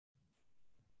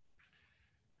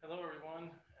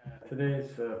Today's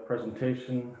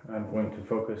presentation, I'm going to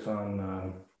focus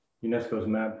on UNESCO's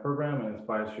MAB program and its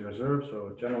Biosphere Reserves,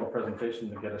 so a general presentation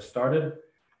to get us started.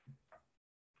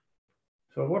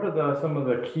 So what are some of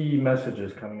the key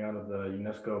messages coming out of the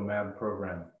UNESCO MAB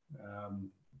program?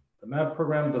 The MAB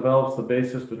program develops the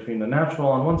basis between the natural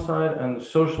on one side and the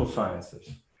social sciences,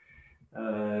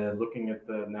 looking at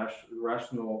the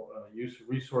rational use of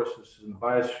resources in the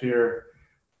biosphere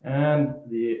and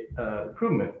the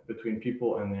improvement between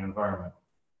people and the environment.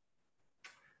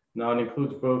 Now, it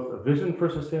includes both a vision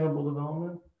for sustainable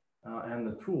development and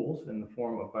the tools in the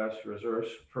form of Biosphere Reserves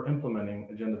for implementing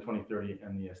Agenda 2030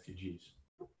 and the SDGs.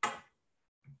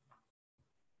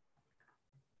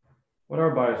 What are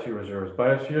Biosphere Reserves?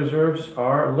 Biosphere Reserves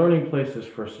are learning places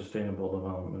for sustainable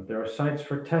development. There are sites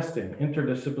for testing,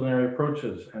 interdisciplinary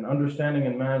approaches, and understanding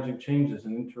and managing changes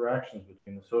and interactions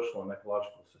between the social and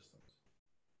ecological systems.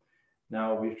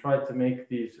 Now, we've tried to make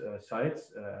these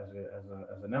sites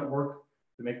as a network,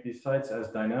 to make these sites as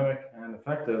dynamic and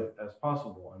effective as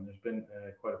possible. And there's been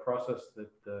quite a process that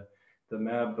the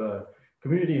MAB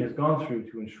community has gone through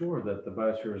to ensure that the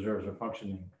Biosphere Reserves are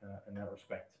functioning in that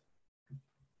respect.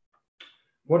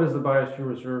 What does the Biosphere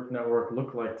Reserve Network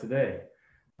look like today?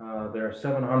 There are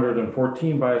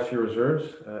 714 Biosphere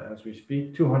Reserves as we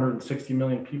speak, 260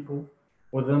 million people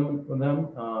with them.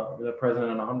 They're present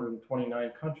in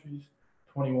 129 countries.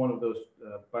 21 of those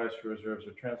Biosphere Reserves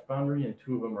are transboundary and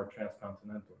 2 of them are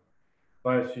transcontinental.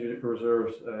 Biosphere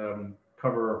Reserves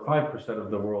cover 5%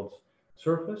 of the world's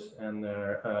surface, and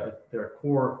their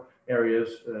core areas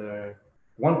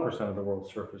 1% of the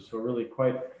world's surface, so really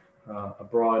quite a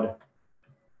broad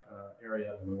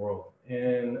area in the world.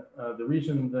 In the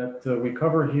region that we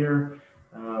cover here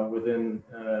within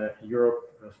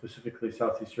Europe, specifically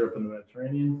Southeast Europe and the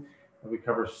Mediterranean, we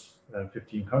cover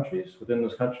 15 countries. Within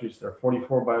those countries, there are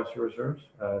 44 Biosphere Reserves.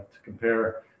 To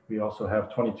compare, we also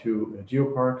have 22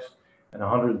 geoparks and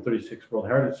 136 World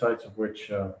Heritage Sites, of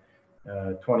which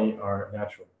 20 are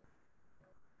natural.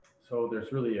 So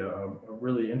there's really a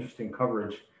really interesting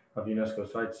coverage of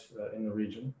UNESCO sites in the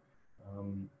region,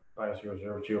 Biosphere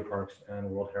Reserve, geoparks, and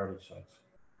World Heritage Sites.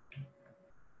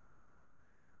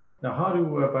 Now, how do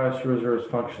Biosphere Reserves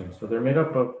function? So they're made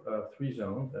up of 3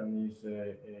 zones and these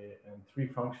and 3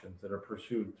 functions that are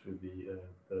pursued through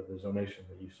the zonation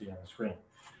that you see on the screen.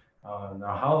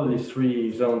 Now, how do these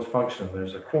 3 zones function?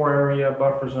 There's a core area,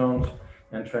 buffer zones,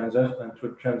 and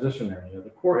transition area. The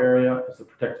core area is the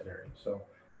protected area. So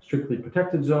strictly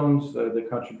protected zones that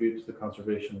contribute to the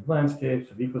conservation of landscapes,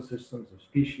 of ecosystems, of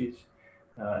species,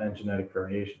 and genetic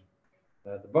variation.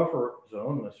 The buffer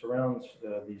zone surrounds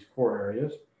these core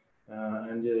areas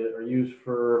and are used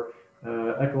for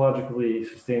ecologically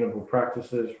sustainable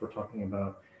practices. We're talking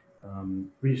about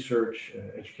research,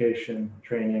 education,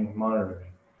 training,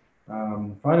 monitoring.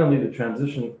 Finally, the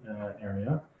transition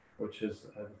area, which is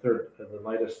the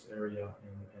lightest area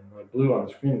in light blue on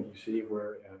the screen that you see,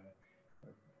 where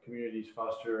communities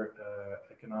foster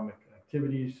economic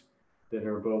activities that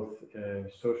are both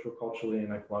social, culturally, and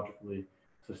ecologically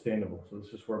sustainable. So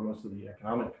this is where most of the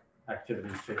economic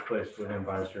activities take place within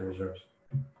Biosphere Reserves.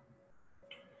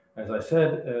 As I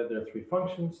said, there are 3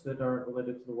 functions that are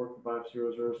related to the work of Biosphere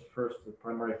Reserves. First, the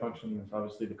primary function is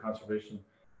obviously the conservation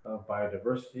of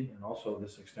biodiversity, and also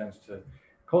this extends to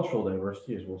cultural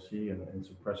diversity, as we'll see in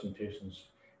some presentations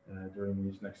during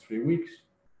these next 3 weeks.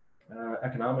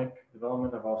 Economic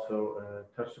development I've also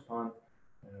touched upon.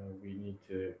 We need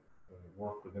to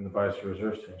work within the Biosphere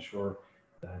Reserves to ensure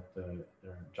that there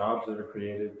are jobs that are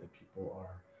created, that people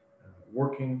are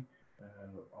working,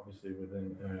 obviously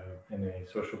within in a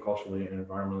social, culturally, and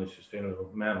environmentally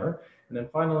sustainable manner. And then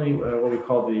finally, what we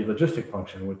call the logistic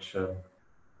function, which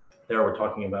there we're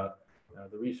talking about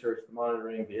the research, the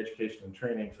monitoring, the education and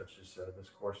training, such as this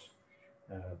course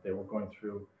that we're going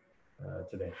through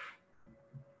today.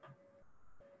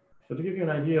 So to give you an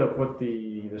idea of what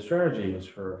the strategy is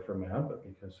for MAB,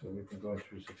 because we've been going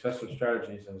through successive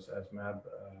strategies as MAB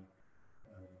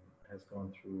has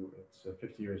gone through its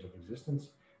 50 years of existence.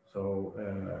 So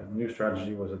a new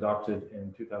strategy was adopted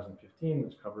in 2015,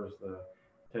 which covers the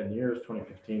 10 years,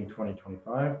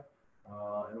 2015-2025.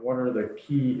 And what are the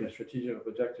key strategic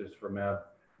objectives for MAB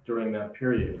during that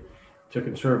period? To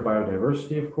conserve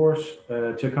biodiversity, of course,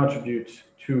 to contribute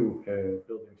to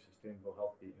building sustainable,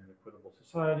 healthy, and equitable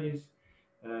societies,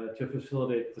 to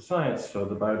facilitate the science, so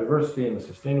the biodiversity and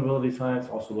the sustainability science,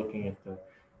 also looking at the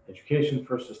education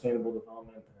for sustainable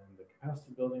development and the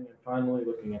capacity building, and finally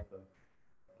looking at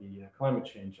the climate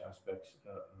change aspects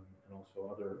and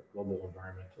also other global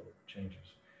environmental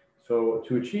changes. So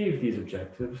to achieve these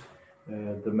objectives,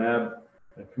 the MAB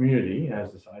community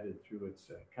has decided through its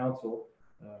council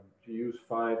to use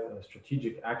 5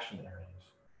 strategic action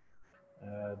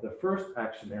areas. The first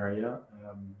action area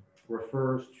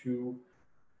refers to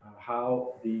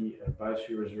how the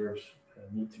biosphere reserves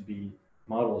need to be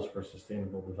models for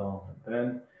sustainable development.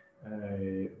 Then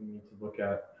we need to look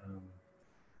at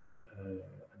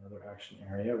another action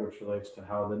area which relates to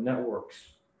how the networks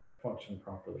function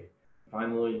properly.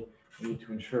 Finally, we need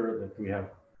to ensure that we have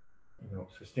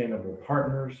sustainable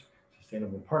partners,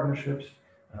 sustainable partnerships,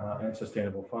 and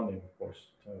sustainable funding, of course,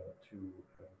 to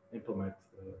implement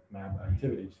MAB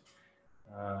activities.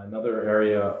 Another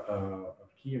area of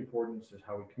key importance is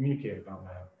how we communicate about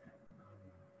MAB,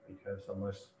 because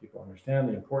unless people understand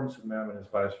the importance of MAB and its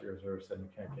biosphere reserves, then you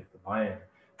can't get the buy-in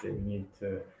that you need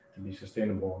to be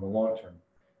sustainable in the long term.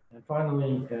 And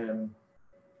finally,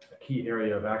 a key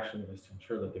area of action is to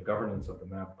ensure that the governance of the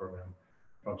MAB program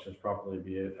functions properly,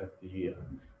 be it at the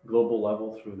global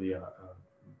level through the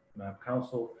MAB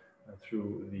Council,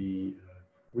 through the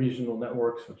regional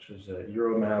networks, such as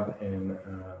EuroMAB in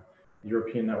the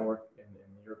European network in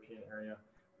the European area,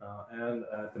 and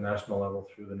at the national level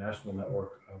through the national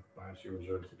network of biosphere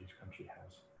reserves that each country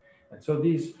has. And so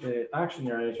these action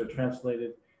areas are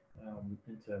translated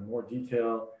into more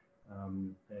detail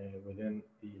within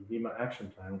the Lima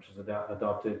Action Plan, which was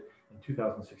adopted in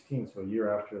 2016, so a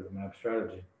year after the MAB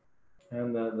strategy.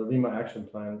 And the Lima Action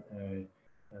Plan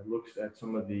looks at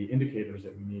some of the indicators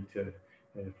that we need to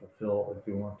fulfill if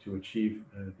we want to achieve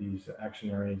these action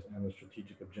areas and the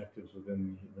strategic objectives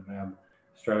within the MAB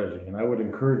strategy. And I would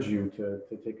encourage you to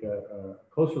take a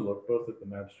closer look both at the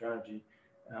MAB strategy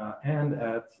and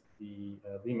at the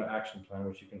Lima Action Plan,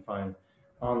 which you can find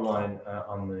online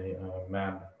on the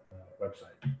MAB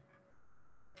website.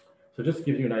 So just to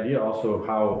give you an idea also of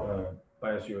how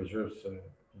biosphere reserves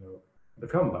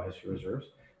become biosphere reserves.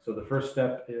 So the first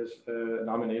step is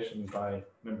nomination by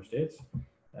member states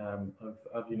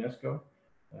of UNESCO.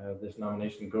 This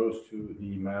nomination goes to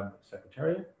the MAB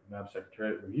Secretariat. The MAB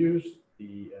Secretariat reviews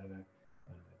the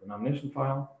nomination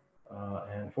file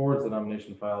and forwards the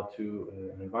nomination file to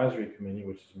an advisory committee,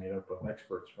 which is made up of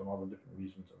experts from all the different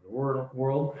regions of the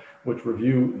world, which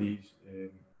review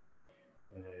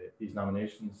these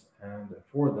nominations and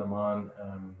forward them on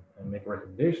and make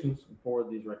recommendations, and forward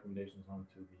these recommendations on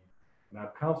to the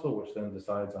MAB Council, which then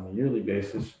decides on a yearly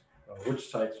basis which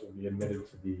sites will be admitted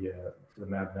to the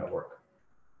MAB network.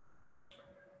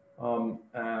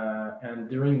 And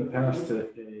during the past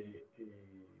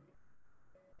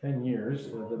 10 years,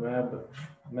 the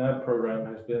MAB program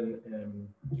has been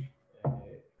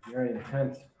very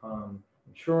intent on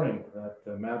ensuring that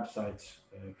the MAB sites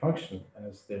function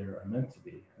as they are meant to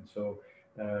be. And so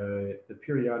the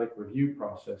periodic review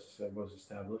process was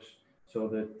established so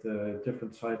that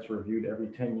different sites are reviewed every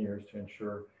 10 years to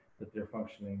ensure that they're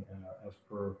functioning as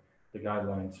per the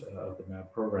guidelines of the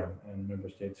MAB program. And member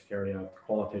states carry out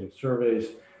qualitative surveys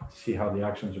to see how the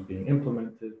actions are being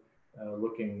implemented,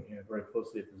 looking very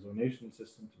closely at the zonation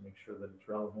system to make sure that it's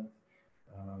relevant,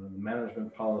 the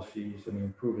management policies, and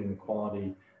improving the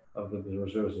quality of the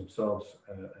reserves themselves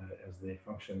as they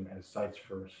function as sites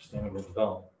for sustainable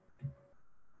development.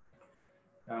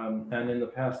 And in the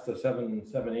past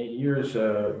 8 years,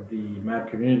 the MAB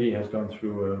community has gone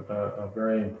through a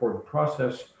very important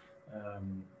process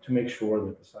to make sure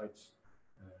that the sites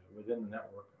within the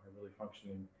network are really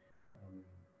functioning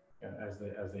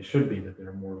as they should be, that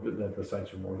the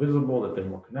sites are more visible, that they're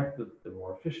more connected, that they're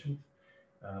more efficient,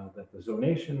 that the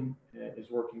zonation is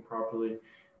working properly.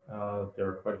 There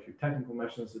are quite a few technical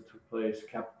measures that took place,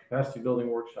 capacity building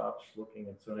workshops, looking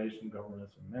at zonation,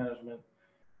 governance, and management.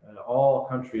 All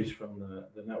countries from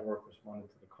the network responded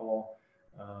to the call.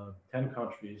 10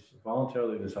 countries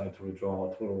voluntarily decided to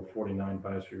withdraw a total of 49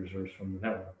 biosphere reserves from the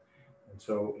network. And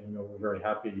so, we're very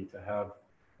happy to have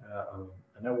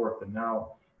a network that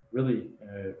now really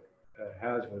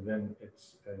has within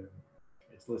its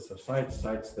list of sites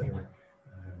that are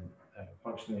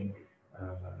functioning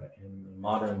in a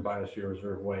modern biosphere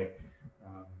reserve way.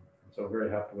 So very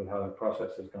happy with how that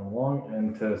process has gone along.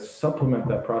 And to supplement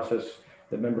that process,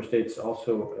 the member states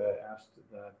also asked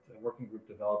that a working group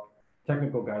develop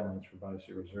technical guidelines for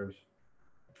biosphere reserves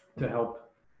to help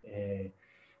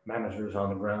managers on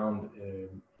the ground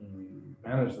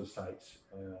manage the sites,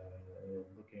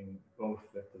 looking both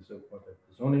at the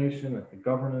zonation, at the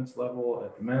governance level,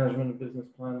 at the management and business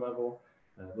plan level,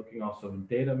 looking also in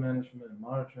data management and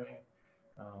monitoring.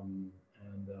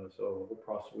 So the whole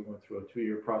process, we went through a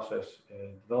 2-year process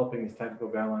developing these technical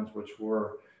guidelines, which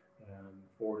were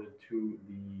forwarded to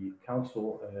the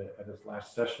council at its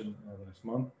last session last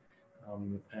month.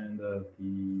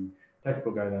 The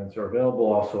technical guidelines are available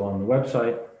also on the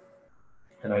website.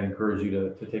 And I'd encourage you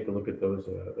to take a look at those.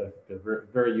 They're very,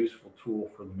 very useful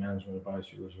tool for the management of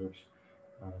biosphere reserves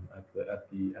at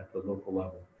the local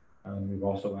level. We've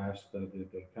also asked,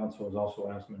 the council has also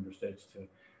asked member states to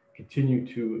continue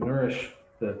to nourish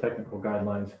the technical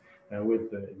guidelines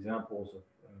with the examples of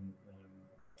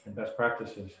and best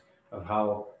practices of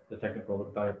how the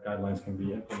technical guidelines can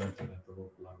be implemented at the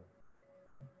local level.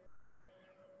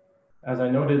 As I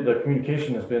noted, the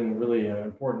communication has been really an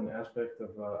important aspect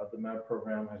of the MAB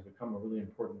program, has become a really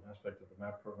important aspect of the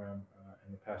MAB program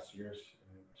in the past years,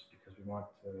 just because we want,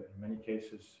 in many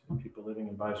cases, people living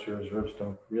in biosphere reserves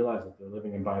don't realize that they're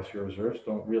living in biosphere reserves,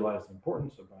 don't realize the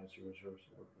importance of biosphere reserves,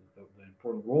 or the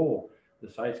important role the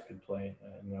sites could play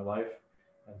in their life.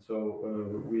 And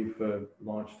so we've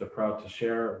launched a Proud to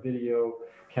Share video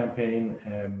campaign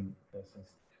since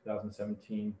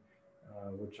 2017,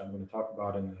 which I'm going to talk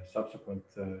about in a subsequent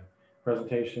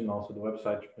presentation. Also, the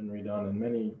website's been redone, and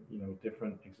many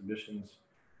different exhibitions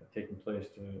have taken place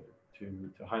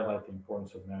to highlight the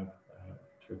importance of MAB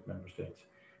to member states.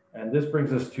 And this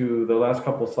brings us to the last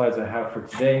couple of slides I have for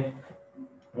today.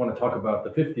 I want to talk about the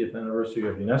 50th anniversary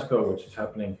of UNESCO, which is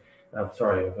happening. Of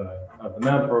the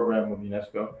MAB program of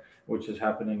UNESCO, which is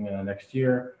happening next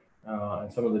year, and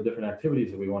some of the different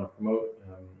activities that we want to promote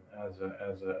as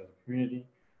a community.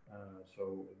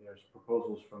 So there's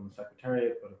proposals from the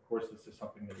Secretariat, but of course this is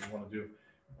something that we want to do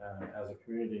as a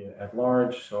community at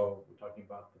large. So we're talking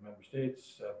about the member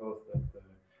states, both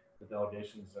the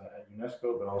delegations at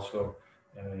UNESCO, but also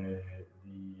the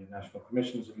national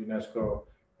commissions of UNESCO,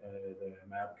 the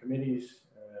MAB committees,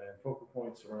 focal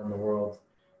points around the world,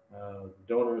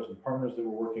 donors and partners that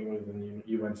we're working with in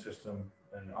the UN system,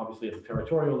 and obviously at the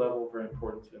territorial level, very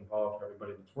important to involve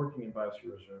everybody that's working in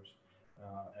biosphere reserves,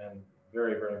 and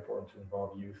very, very important to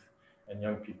involve youth and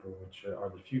young people, which are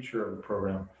the future of the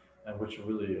program, and which have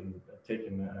really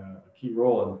taken a key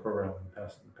role in the program in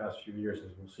the past few years,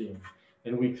 as we'll see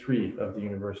in week 3 of the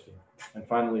university. And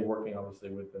finally, working obviously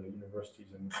with the universities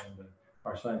and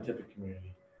our scientific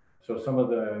community. So some of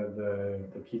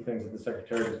the key things that the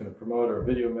Secretariat is going to promote are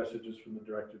video messages from the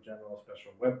Director General, a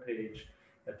special web page,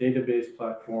 a database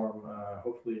platform,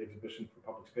 hopefully exhibition for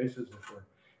public spaces if we're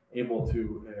able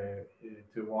to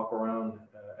walk around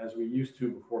as we used to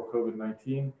before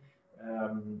COVID-19,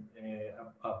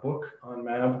 a book on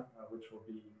MAB, which will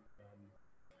be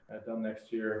done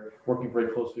next year, working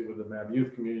very closely with the MAB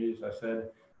youth community, as I said,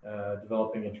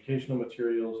 developing educational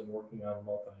materials and working on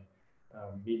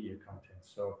multimedia content.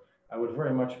 So I would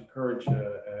very much encourage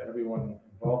everyone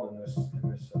involved in this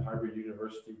hybrid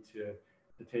university to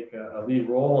take a lead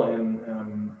role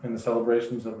in the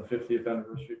celebrations of the 50th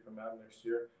anniversary for MAB next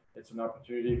year. It's an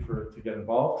opportunity to get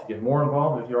involved, to get more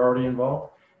involved if you're already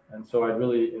involved. And so I'd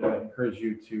really encourage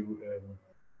you to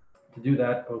do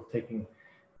that, both taking,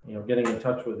 getting in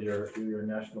touch with your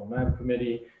national MAB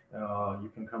committee. You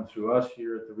can come through us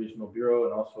here at the Regional Bureau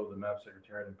and also the MAB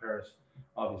Secretariat in Paris,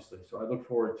 obviously. So I look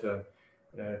forward to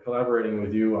collaborating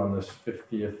with you on this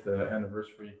 50th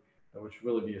anniversary, which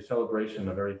will really be a celebration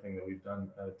of everything that we've done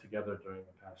together during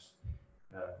the past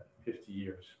 50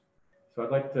 years. So I'd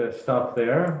like to stop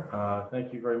there.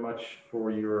 Thank you very much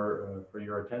for your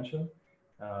attention,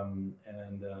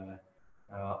 and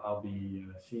I'll be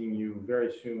seeing you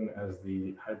very soon as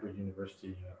the hybrid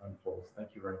university unfolds.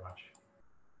 Thank you very much.